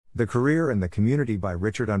The Career and the Community by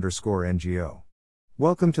Richard_NGO.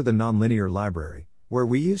 Welcome to the Nonlinear Library, where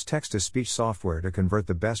we use text-to-speech software to convert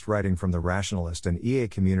the best writing from the Rationalist and EA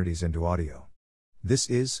communities into audio. This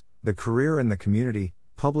is The Career and the Community,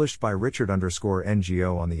 published by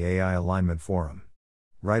Richard_NGO on the AI Alignment Forum.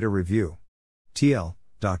 Write a review. TL,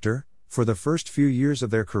 Dr. For the first few years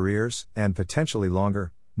of their careers, and potentially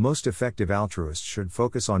longer, most effective altruists should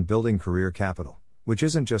focus on building career capital, which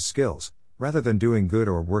isn't just skills, rather than doing good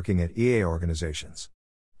or working at EA organizations.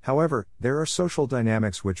 However, there are social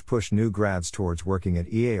dynamics which push new grads towards working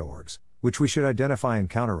at EA orgs, which we should identify and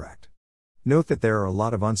counteract. Note that there are a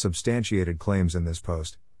lot of unsubstantiated claims in this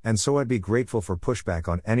post, and so I'd be grateful for pushback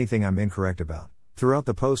on anything I'm incorrect about. Throughout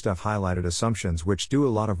the post I've highlighted assumptions which do a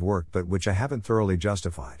lot of work but which I haven't thoroughly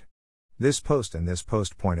justified. This post and this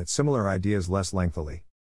post point at similar ideas less lengthily.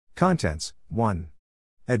 Contents: 1.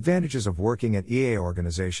 Advantages of working at EA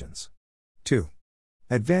organizations. 2.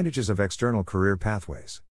 Advantages of external career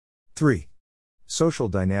pathways. 3. Social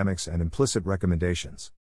dynamics and implicit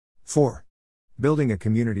recommendations. 4. Building a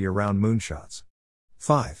community around moonshots.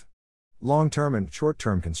 5. Long-term and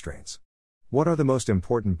short-term constraints. What are the most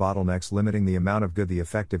important bottlenecks limiting the amount of good the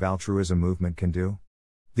effective altruism movement can do?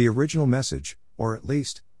 The original message, or at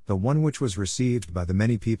least, the one which was received by the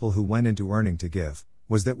many people who went into earning to give,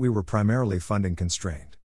 was that we were primarily funding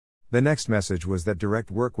constrained. The next message was that direct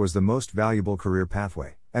work was the most valuable career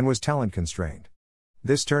pathway, and was talent constrained.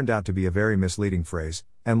 This turned out to be a very misleading phrase,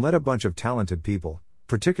 and led a bunch of talented people,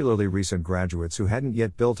 particularly recent graduates who hadn't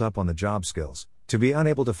yet built up on the job skills, to be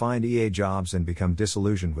unable to find EA jobs and become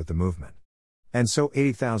disillusioned with the movement. And so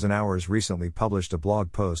 80,000 Hours recently published a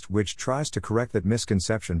blog post which tries to correct that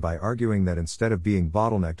misconception by arguing that instead of being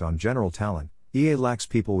bottlenecked on general talent, EA lacks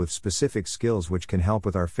people with specific skills which can help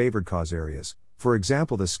with our favored cause areas, for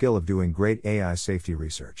example the skill of doing great AI safety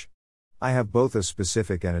research. I have both a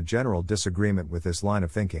specific and a general disagreement with this line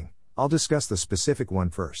of thinking. I'll discuss the specific one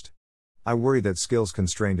first. I worry that skills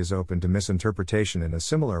constrained is open to misinterpretation in a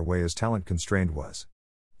similar way as talent constrained was.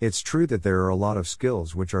 It's true that there are a lot of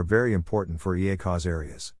skills which are very important for EA cause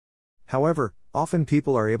areas. However, often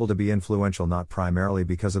people are able to be influential not primarily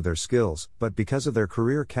because of their skills, but because of their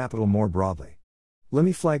career capital more broadly. Let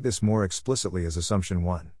me flag this more explicitly as assumption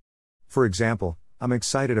 1. For example, I'm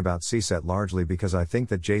excited about CSET largely because I think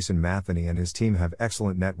that Jason Matheny and his team have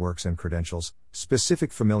excellent networks and credentials,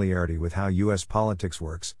 specific familiarity with how US politics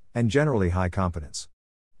works, and generally high competence.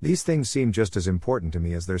 These things seem just as important to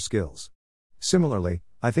me as their skills. Similarly,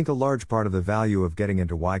 I think a large part of the value of getting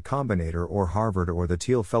into YCombinator or Harvard or the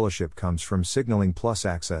Thiel Fellowship comes from signaling plus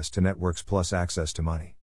access to networks plus access to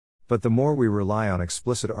money. But the more we rely on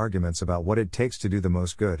explicit arguments about what it takes to do the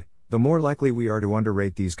most good, the more likely we are to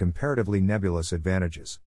underrate these comparatively nebulous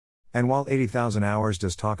advantages. And while 80,000 Hours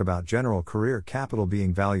does talk about general career capital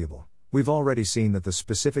being valuable, we've already seen that the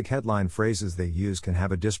specific headline phrases they use can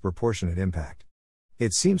have a disproportionate impact.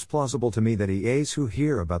 It seems plausible to me that EAs who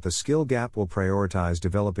hear about the skill gap will prioritize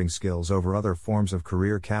developing skills over other forms of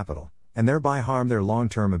career capital, and thereby harm their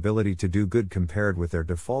long-term ability to do good compared with their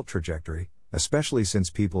default trajectory, especially since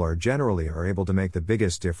people are generally able to make the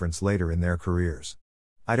biggest difference later in their careers.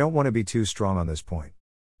 I don't want to be too strong on this point.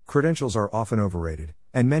 Credentials are often overrated,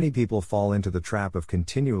 and many people fall into the trap of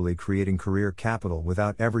continually creating career capital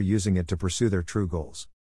without ever using it to pursue their true goals.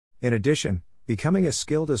 In addition, becoming as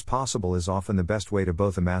skilled as possible is often the best way to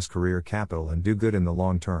both amass career capital and do good in the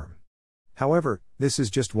long term. However, this is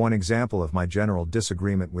just one example of my general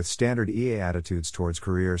disagreement with standard EA attitudes towards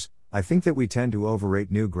careers. I think that we tend to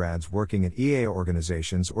overrate new grads working at EA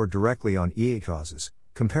organizations or directly on EA causes,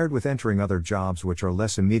 compared with entering other jobs which are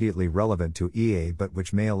less immediately relevant to EA but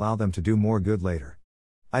which may allow them to do more good later.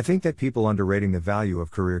 I think that people underrating the value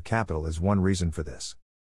of career capital is one reason for this.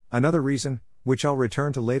 Another reason, which I'll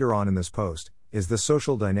return to later on in this post, is the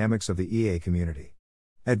social dynamics of the EA community.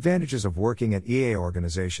 Advantages of working at EA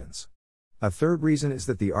organizations. A third reason is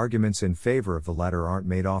that the arguments in favor of the latter aren't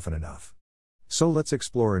made often enough. So let's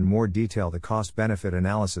explore in more detail the cost-benefit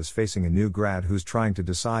analysis facing a new grad who's trying to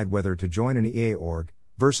decide whether to join an EA org,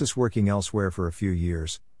 versus working elsewhere for a few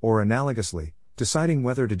years, or analogously, deciding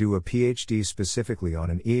whether to do a PhD specifically on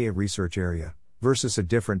an EA research area, versus a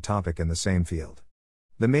different topic in the same field.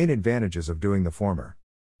 The main advantages of doing the former.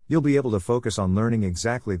 You'll be able to focus on learning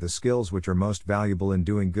exactly the skills which are most valuable in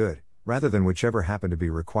doing good, rather than whichever happen to be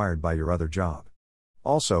required by your other job.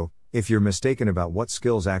 Also, if you're mistaken about what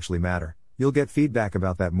skills actually matter, you'll get feedback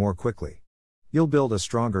about that more quickly. You'll build a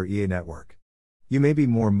stronger EA network. You may be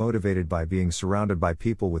more motivated by being surrounded by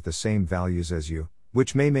people with the same values as you,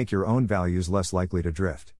 which may make your own values less likely to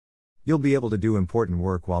drift. You'll be able to do important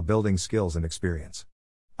work while building skills and experience.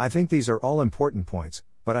 I think these are all important points,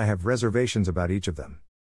 but I have reservations about each of them.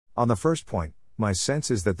 On the first point, my sense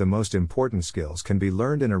is that the most important skills can be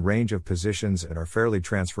learned in a range of positions and are fairly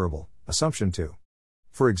transferable. Assumption 2.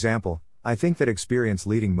 For example, I think that experience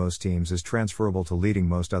leading most teams is transferable to leading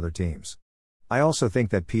most other teams. I also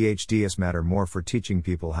think that PhDs matter more for teaching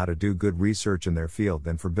people how to do good research in their field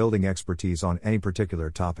than for building expertise on any particular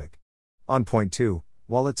topic. On point 2,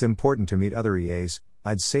 while it's important to meet other EAs,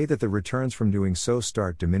 I'd say that the returns from doing so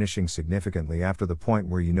start diminishing significantly after the point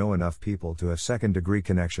where you know enough people to have second-degree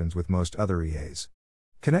connections with most other EAs.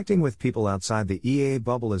 Connecting with people outside the EA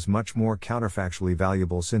bubble is much more counterfactually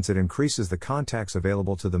valuable since it increases the contacts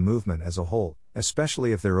available to the movement as a whole,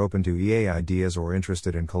 especially if they're open to EA ideas or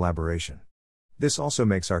interested in collaboration. This also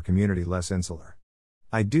makes our community less insular.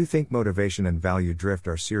 I do think motivation and value drift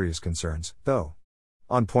are serious concerns, though.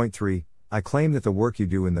 On point 3, I claim that the work you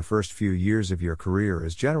do in the first few years of your career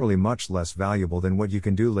is generally much less valuable than what you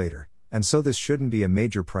can do later, and so this shouldn't be a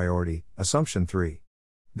major priority. Assumption 3.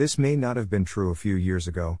 This may not have been true a few years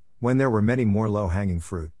ago, when there were many more low-hanging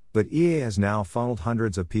fruit, but EA has now funneled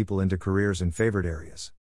hundreds of people into careers in favored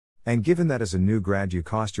areas. And given that as a new grad you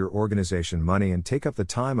cost your organization money and take up the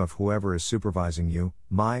time of whoever is supervising you,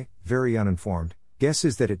 my, very uninformed, guess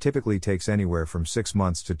is that it typically takes anywhere from 6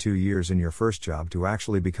 months to 2 years in your first job to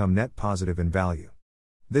actually become net positive in value.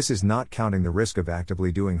 This is not counting the risk of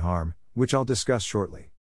actively doing harm, which I'll discuss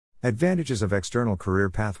shortly. Advantages of external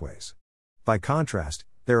career pathways. By contrast,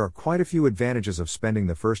 there are quite a few advantages of spending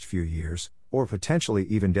the first few years, or potentially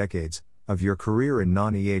even decades, of your career in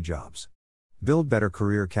non-EA jobs. Build better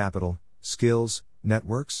career capital, skills,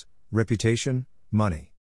 networks, reputation, money.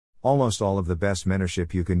 Almost all of the best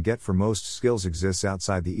mentorship you can get for most skills exists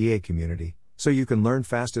outside the EA community, so you can learn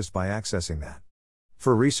fastest by accessing that.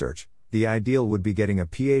 For research, the ideal would be getting a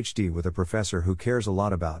PhD with a professor who cares a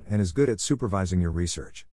lot about and is good at supervising your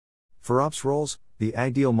research. For ops roles, the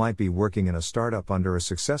ideal might be working in a startup under a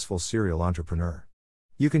successful serial entrepreneur.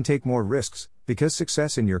 You can take more risks, because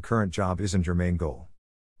success in your current job isn't your main goal.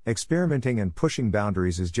 Experimenting and pushing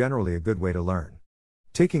boundaries is generally a good way to learn.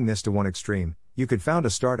 Taking this to one extreme, you could found a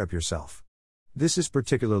startup yourself. This is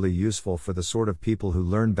particularly useful for the sort of people who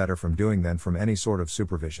learn better from doing than from any sort of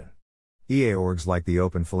supervision. EA orgs like the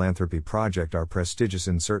Open Philanthropy Project are prestigious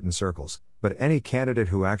in certain circles, but any candidate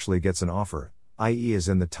who actually gets an offer, i.e. is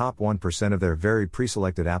in the top 1% of their very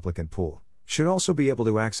pre-selected applicant pool, should also be able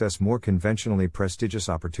to access more conventionally prestigious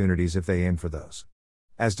opportunities if they aim for those.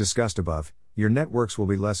 As discussed above, your networks will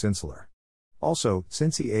be less insular. Also,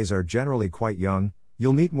 since EAs are generally quite young,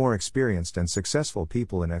 you'll meet more experienced and successful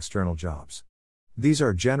people in external jobs. These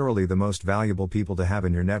are generally the most valuable people to have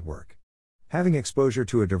in your network. Having exposure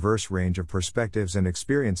to a diverse range of perspectives and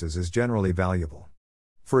experiences is generally valuable.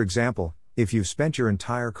 For example, if you've spent your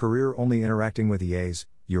entire career only interacting with EAs,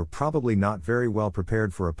 you're probably not very well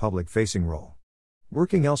prepared for a public-facing role.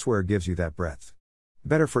 Working elsewhere gives you that breadth.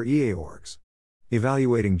 Better for EA orgs.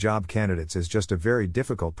 Evaluating job candidates is just a very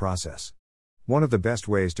difficult process. One of the best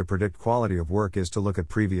ways to predict quality of work is to look at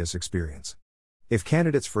previous experience. If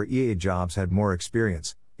candidates for EA jobs had more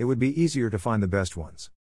experience, it would be easier to find the best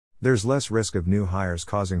ones. There's less risk of new hires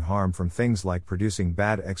causing harm from things like producing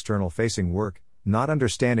bad external-facing work, not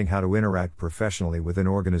understanding how to interact professionally within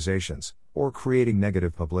organizations, or creating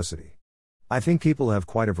negative publicity. I think people have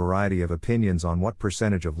quite a variety of opinions on what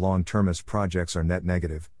percentage of long-termist projects are net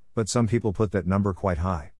negative, but some people put that number quite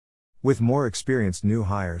high. With more experienced new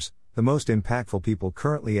hires, the most impactful people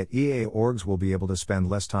currently at EA orgs will be able to spend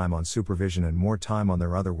less time on supervision and more time on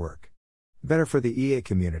their other work. Better for the EA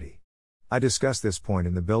community. I discuss this point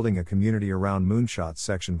in the Building a Community Around Moonshots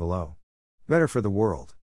section below. Better for the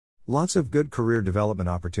world. Lots of good career development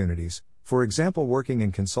opportunities, for example working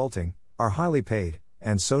in consulting, are highly paid,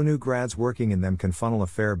 and so new grads working in them can funnel a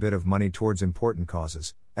fair bit of money towards important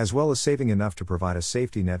causes, as well as saving enough to provide a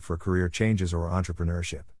safety net for career changes or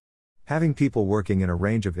entrepreneurship. Having people working in a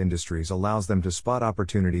range of industries allows them to spot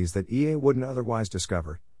opportunities that EA wouldn't otherwise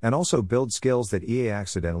discover, and also build skills that EA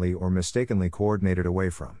accidentally or mistakenly coordinated away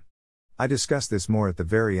from. I discuss this more at the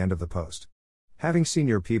very end of the post. Having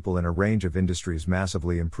senior people in a range of industries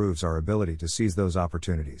massively improves our ability to seize those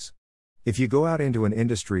opportunities. If you go out into an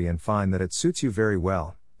industry and find that it suits you very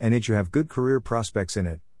well, and that you have good career prospects in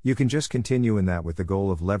it, you can just continue in that with the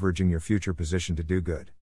goal of leveraging your future position to do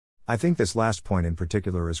good. I think this last point in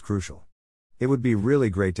particular is crucial. It would be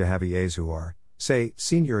really great to have EAs who are, say,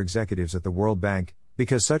 senior executives at the World Bank,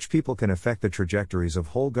 because such people can affect the trajectories of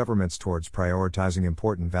whole governments towards prioritizing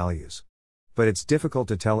important values. But it's difficult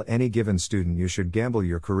to tell any given student you should gamble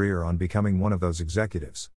your career on becoming one of those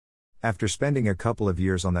executives. After spending a couple of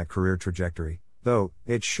years on that career trajectory, though,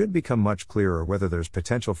 it should become much clearer whether there's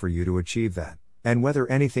potential for you to achieve that, and whether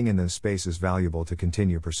anything in this space is valuable to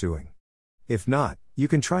continue pursuing. If not, you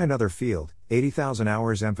can try another field. 80,000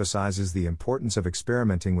 Hours emphasizes the importance of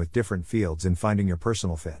experimenting with different fields and finding your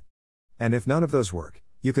personal fit. And if none of those work,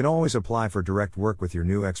 you can always apply for direct work with your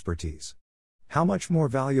new expertise. How much more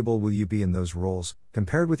valuable will you be in those roles,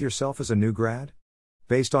 compared with yourself as a new grad?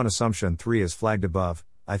 Based on assumption 3 as flagged above,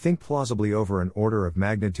 I think plausibly over an order of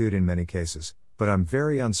magnitude in many cases, but I'm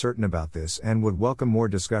very uncertain about this and would welcome more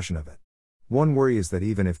discussion of it. One worry is that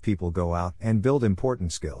even if people go out and build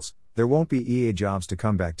important skills, there won't be EA jobs to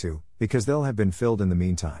come back to, because they'll have been filled in the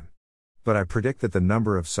meantime. But I predict that the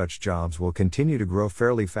number of such jobs will continue to grow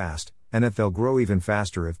fairly fast, and that they'll grow even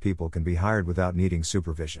faster if people can be hired without needing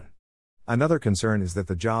supervision. Another concern is that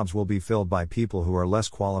the jobs will be filled by people who are less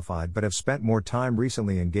qualified but have spent more time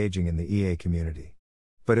recently engaging in the EA community.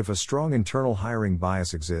 But if a strong internal hiring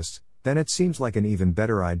bias exists, then it seems like an even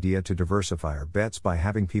better idea to diversify our bets by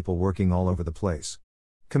having people working all over the place.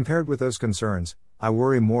 Compared with those concerns, I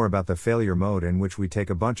worry more about the failure mode in which we take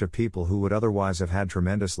a bunch of people who would otherwise have had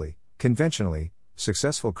tremendously, conventionally,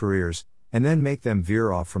 successful careers, and then make them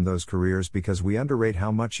veer off from those careers because we underrate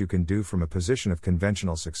how much you can do from a position of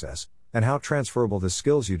conventional success, and how transferable the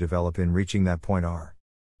skills you develop in reaching that point are.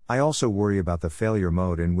 I also worry about the failure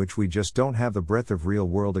mode in which we just don't have the breadth of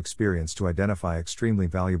real-world experience to identify extremely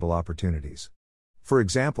valuable opportunities. For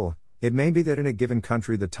example, it may be that in a given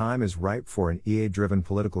country the time is ripe for an EA-driven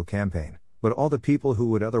political campaign, but all the people who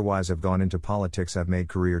would otherwise have gone into politics have made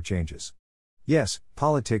career changes. Yes,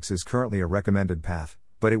 politics is currently a recommended path,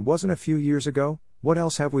 but it wasn't a few years ago. What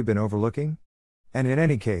else have we been overlooking? And in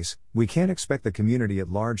any case, we can't expect the community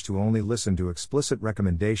at large to only listen to explicit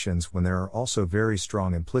recommendations when there are also very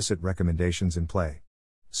strong implicit recommendations in play.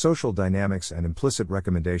 Social dynamics and implicit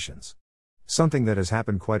recommendations. Something that has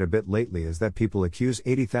happened quite a bit lately is that people accuse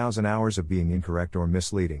 80,000 hours of being incorrect or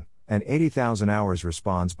misleading, and 80,000 hours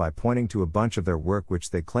responds by pointing to a bunch of their work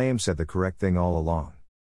which they claim said the correct thing all along.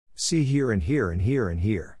 See here and here and here and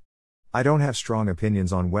here. I don't have strong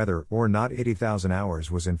opinions on whether or not 80,000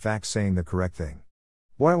 hours was in fact saying the correct thing.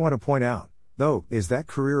 What I want to point out, though, is that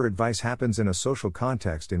career advice happens in a social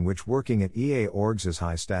context in which working at EA orgs is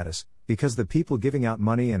high status, because the people giving out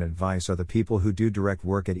money and advice are the people who do direct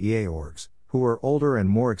work at EA orgs, who are older and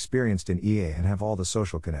more experienced in EA and have all the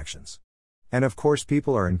social connections. And of course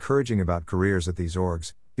people are encouraging about careers at these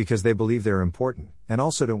orgs, because they believe they're important, and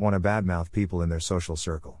also don't want to badmouth people in their social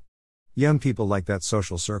circle. Young people like that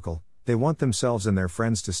social circle. They want themselves and their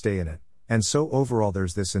friends to stay in it, and so overall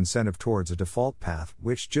there's this incentive towards a default path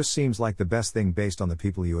which just seems like the best thing based on the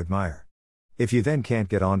people you admire. If you then can't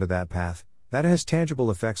get onto that path, that has tangible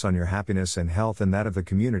effects on your happiness and health and that of the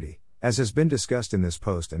community, as has been discussed in this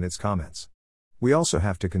post and its comments. We also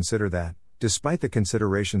have to consider that, despite the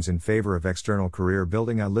considerations in favor of external career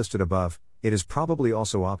building I listed above, it is probably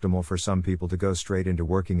also optimal for some people to go straight into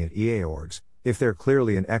working at EA orgs, if they're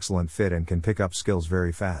clearly an excellent fit and can pick up skills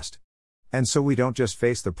very fast. And so we don't just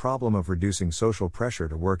face the problem of reducing social pressure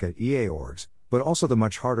to work at EA orgs, but also the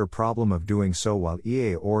much harder problem of doing so while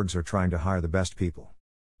EA orgs are trying to hire the best people.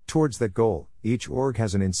 Towards that goal, each org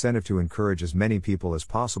has an incentive to encourage as many people as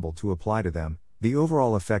possible to apply to them, the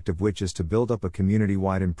overall effect of which is to build up a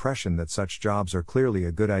community-wide impression that such jobs are clearly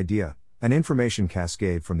a good idea, an information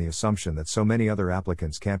cascade from the assumption that so many other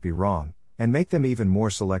applicants can't be wrong, and make them even more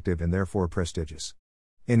selective and therefore prestigious.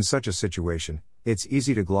 In such a situation, it's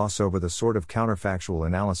easy to gloss over the sort of counterfactual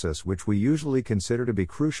analysis which we usually consider to be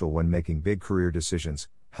crucial when making big career decisions.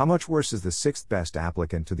 How much worse is the sixth best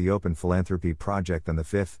applicant to the Open Philanthropy Project than the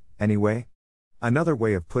fifth, anyway? Another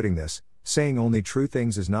way of putting this, saying only true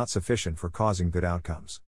things is not sufficient for causing good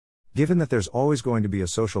outcomes. Given that there's always going to be a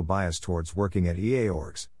social bias towards working at EA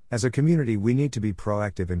orgs, as a community we need to be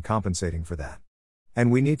proactive in compensating for that. And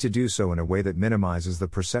we need to do so in a way that minimizes the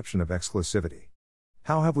perception of exclusivity.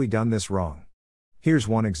 How have we done this wrong? Here's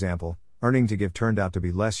one example: earning to give turned out to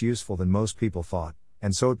be less useful than most people thought,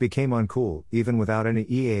 and so it became uncool, even without any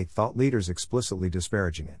EA thought leaders explicitly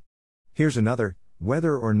disparaging it. Here's another: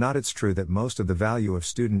 whether or not it's true that most of the value of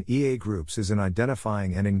student EA groups is in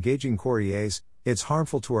identifying and engaging core EAs, it's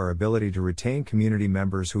harmful to our ability to retain community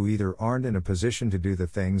members who either aren't in a position to do the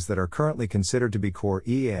things that are currently considered to be core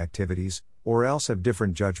EA activities, or else have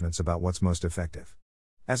different judgments about what's most effective.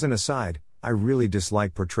 As an aside, I really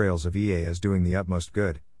dislike portrayals of EA as doing the utmost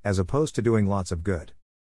good, as opposed to doing lots of good.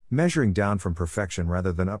 Measuring down from perfection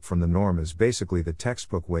rather than up from the norm is basically the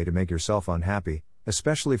textbook way to make yourself unhappy,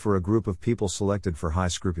 especially for a group of people selected for high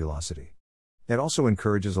scrupulosity. It also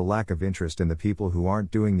encourages a lack of interest in the people who aren't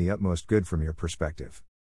doing the utmost good from your perspective.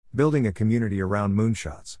 Building a community around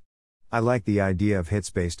moonshots. I like the idea of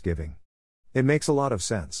hits-based giving. It makes a lot of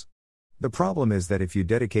sense. The problem is that if you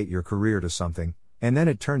dedicate your career to something, and then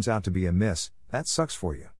it turns out to be a miss, that sucks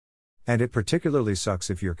for you. And it particularly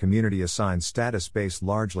sucks if your community assigns status based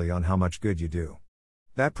largely on how much good you do.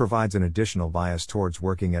 That provides an additional bias towards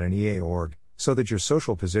working at an EA org, so that your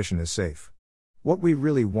social position is safe. What we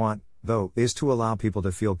really want, though, is to allow people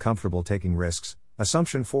to feel comfortable taking risks.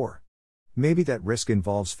 Assumption 4. Maybe that risk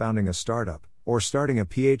involves founding a startup, or starting a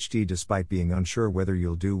PhD despite being unsure whether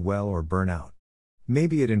you'll do well or burn out.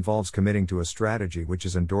 Maybe it involves committing to a strategy which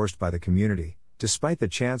is endorsed by the community, despite the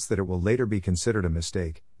chance that it will later be considered a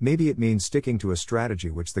mistake. Maybe it means sticking to a strategy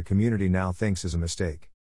which the community now thinks is a mistake.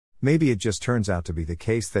 Maybe it just turns out to be the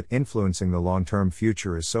case that influencing the long-term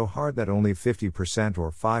future is so hard that only 50%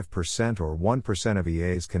 or 5% or 1% of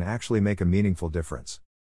EAs can actually make a meaningful difference.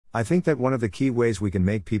 I think that one of the key ways we can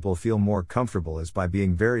make people feel more comfortable is by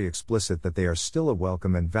being very explicit that they are still a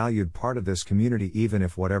welcome and valued part of this community, even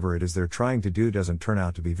if whatever it is they're trying to do doesn't turn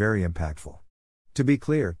out to be very impactful. To be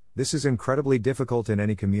clear, this is incredibly difficult in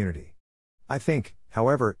any community. I think,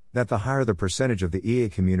 however, that the higher the percentage of the EA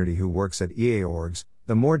community who works at EA orgs,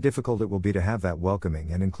 the more difficult it will be to have that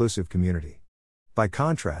welcoming and inclusive community. By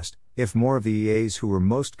contrast, if more of the EAs who were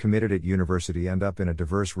most committed at university end up in a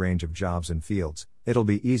diverse range of jobs and fields, it'll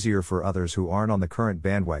be easier for others who aren't on the current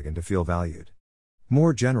bandwagon to feel valued.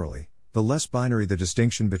 More generally, the less binary the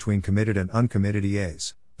distinction between committed and uncommitted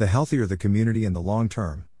EAs, the healthier the community in the long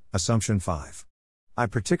term. Assumption 5. I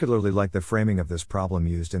particularly like the framing of this problem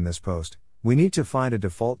used in this post. We need to find a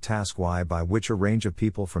default task Y by which a range of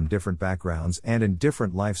people from different backgrounds and in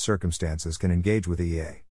different life circumstances can engage with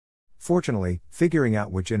EA. Fortunately, figuring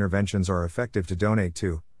out which interventions are effective to donate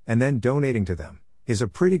to, and then donating to them, is a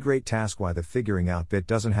pretty great task. Why the figuring out bit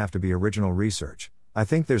doesn't have to be original research. I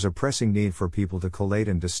think there's a pressing need for people to collate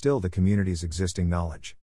and distill the community's existing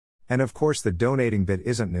knowledge. And of course the donating bit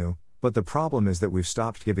isn't new, but the problem is that we've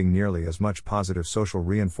stopped giving nearly as much positive social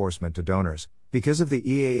reinforcement to donors, because of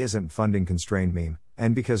the EA isn't funding constrained meme,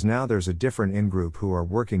 and because now there's a different in-group who are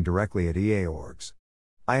working directly at EA orgs.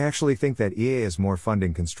 I actually think that EA is more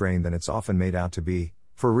funding constrained than it's often made out to be,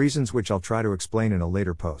 for reasons which I'll try to explain in a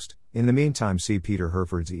later post. In the meantime, see Peter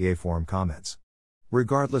Herford's EA forum comments.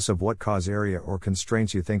 Regardless of what cause area or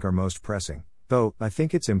constraints you think are most pressing, though, I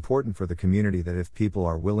think it's important for the community that if people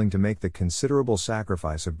are willing to make the considerable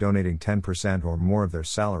sacrifice of donating 10% or more of their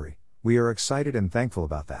salary, we are excited and thankful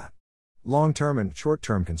about that. Long-term and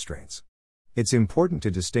short-term constraints. It's important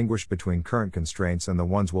to distinguish between current constraints and the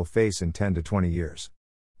ones we'll face in 10 to 20 years.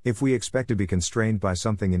 If we expect to be constrained by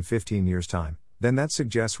something in 15 years' time, then that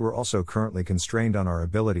suggests we're also currently constrained on our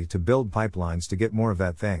ability to build pipelines to get more of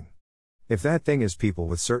that thing. If that thing is people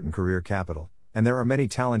with certain career capital, and there are many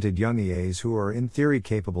talented young EAs who are in theory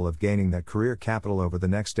capable of gaining that career capital over the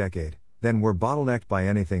next decade, then we're bottlenecked by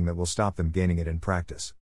anything that will stop them gaining it in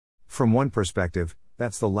practice. From one perspective,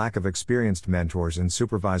 that's the lack of experienced mentors and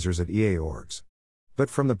supervisors at EA orgs. But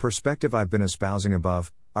from the perspective I've been espousing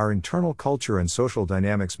above, our internal culture and social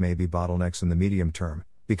dynamics may be bottlenecks in the medium term,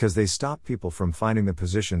 because they stop people from finding the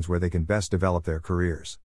positions where they can best develop their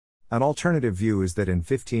careers. An alternative view is that in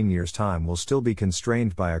 15 years' time we'll still be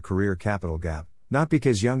constrained by a career capital gap, not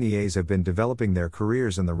because young EAs have been developing their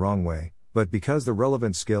careers in the wrong way, but because the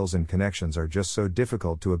relevant skills and connections are just so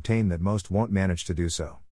difficult to obtain that most won't manage to do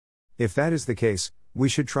so. If that is the case, we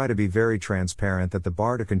should try to be very transparent that the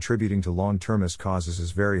bar to contributing to long-termist causes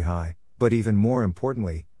is very high, but even more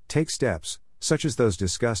importantly, take steps, such as those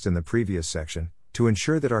discussed in the previous section, to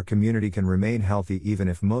ensure that our community can remain healthy even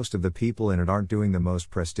if most of the people in it aren't doing the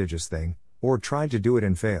most prestigious thing, or tried to do it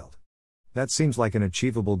and failed. That seems like an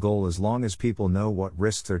achievable goal as long as people know what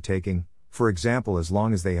risks they're taking, for example as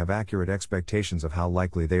long as they have accurate expectations of how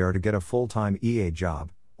likely they are to get a full-time EA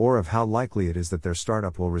job, or of how likely it is that their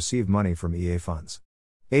startup will receive money from EA funds.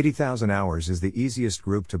 80,000 hours is the easiest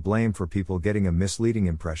group to blame for people getting a misleading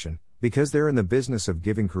impression, because they're in the business of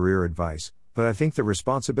giving career advice, but I think the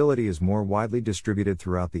responsibility is more widely distributed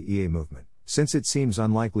throughout the EA movement, since it seems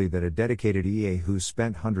unlikely that a dedicated EA who's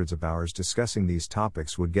spent hundreds of hours discussing these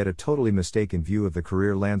topics would get a totally mistaken view of the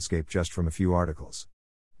career landscape just from a few articles.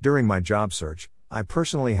 During my job search, I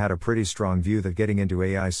personally had a pretty strong view that getting into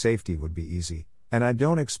AI safety would be easy, and I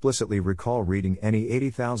don't explicitly recall reading any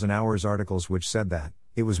 80,000 hours articles which said that.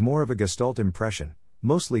 It was more of a gestalt impression,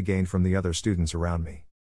 mostly gained from the other students around me.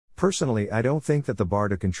 Personally, I don't think that the bar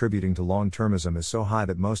to contributing to long-termism is so high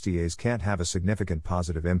that most EAs can't have a significant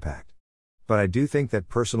positive impact. But I do think that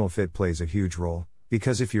personal fit plays a huge role,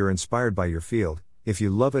 because if you're inspired by your field, if you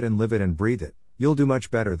love it and live it and breathe it, you'll do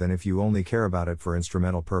much better than if you only care about it for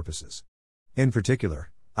instrumental purposes. In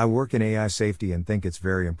particular, I work in AI safety and think it's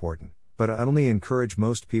very important, but I only encourage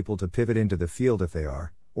most people to pivot into the field if they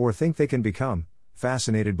are, or think they can become,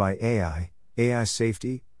 fascinated by AI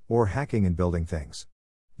safety, or hacking and building things.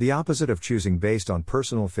 The opposite of choosing based on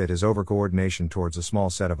personal fit is overcoordination towards a small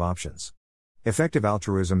set of options. Effective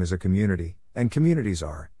altruism is a community, and communities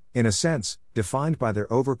are, in a sense, defined by their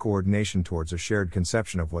overcoordination towards a shared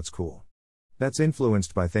conception of what's cool. That's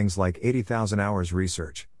influenced by things like 80,000 hours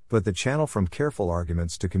research, but the channel from careful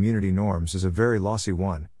arguments to community norms is a very lossy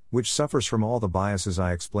one, which suffers from all the biases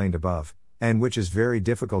I explained above, and which is very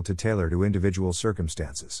difficult to tailor to individual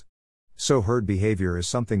circumstances. So herd behavior is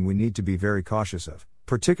something we need to be very cautious of,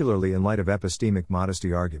 particularly in light of epistemic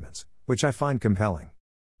modesty arguments, which I find compelling.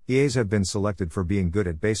 EAs have been selected for being good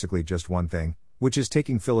at basically just one thing, which is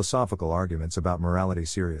taking philosophical arguments about morality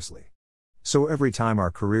seriously. So every time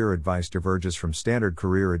our career advice diverges from standard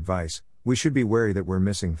career advice, we should be wary that we're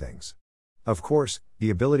missing things. Of course, the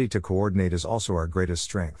ability to coordinate is also our greatest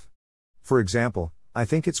strength. For example, I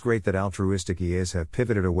think it's great that altruistic EAs have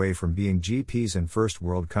pivoted away from being GPs in first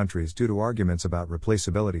world countries due to arguments about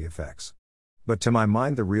replaceability effects. But to my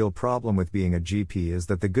mind, the real problem with being a GP is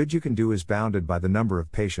that the good you can do is bounded by the number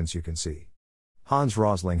of patients you can see. Hans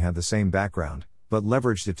Rosling had the same background, but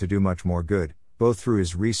leveraged it to do much more good, both through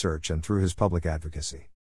his research and through his public advocacy.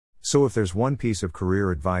 So if there's one piece of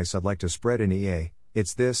career advice I'd like to spread in EA,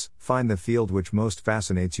 it's this: find the field which most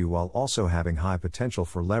fascinates you while also having high potential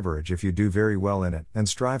for leverage if you do very well in it, and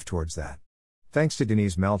strive towards that. Thanks to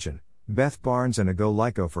Denise Melchin, Beth Barnes and Ago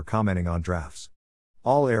Lyko for commenting on drafts.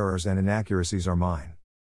 All errors and inaccuracies are mine.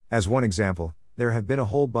 As one example, there have been a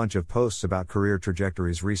whole bunch of posts about career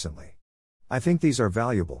trajectories recently. I think these are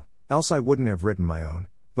valuable, else I wouldn't have written my own,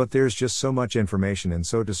 but there's just so much information in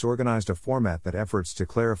so disorganized a format that efforts to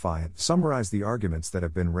clarify and summarize the arguments that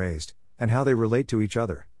have been raised, and how they relate to each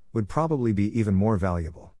other, would probably be even more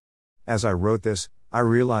valuable. As I wrote this, I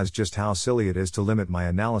realized just how silly it is to limit my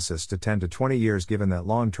analysis to 10 to 20 years given that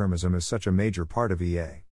long-termism is such a major part of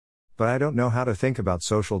EA. But I don't know how to think about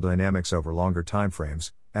social dynamics over longer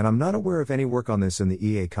timeframes, and I'm not aware of any work on this in the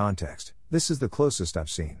EA context. This is the closest I've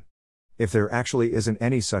seen. If there actually isn't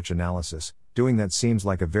any such analysis, doing that seems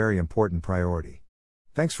like a very important priority.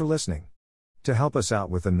 Thanks for listening. To help us out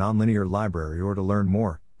with the Nonlinear Library or to learn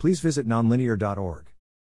more, please visit nonlinear.org.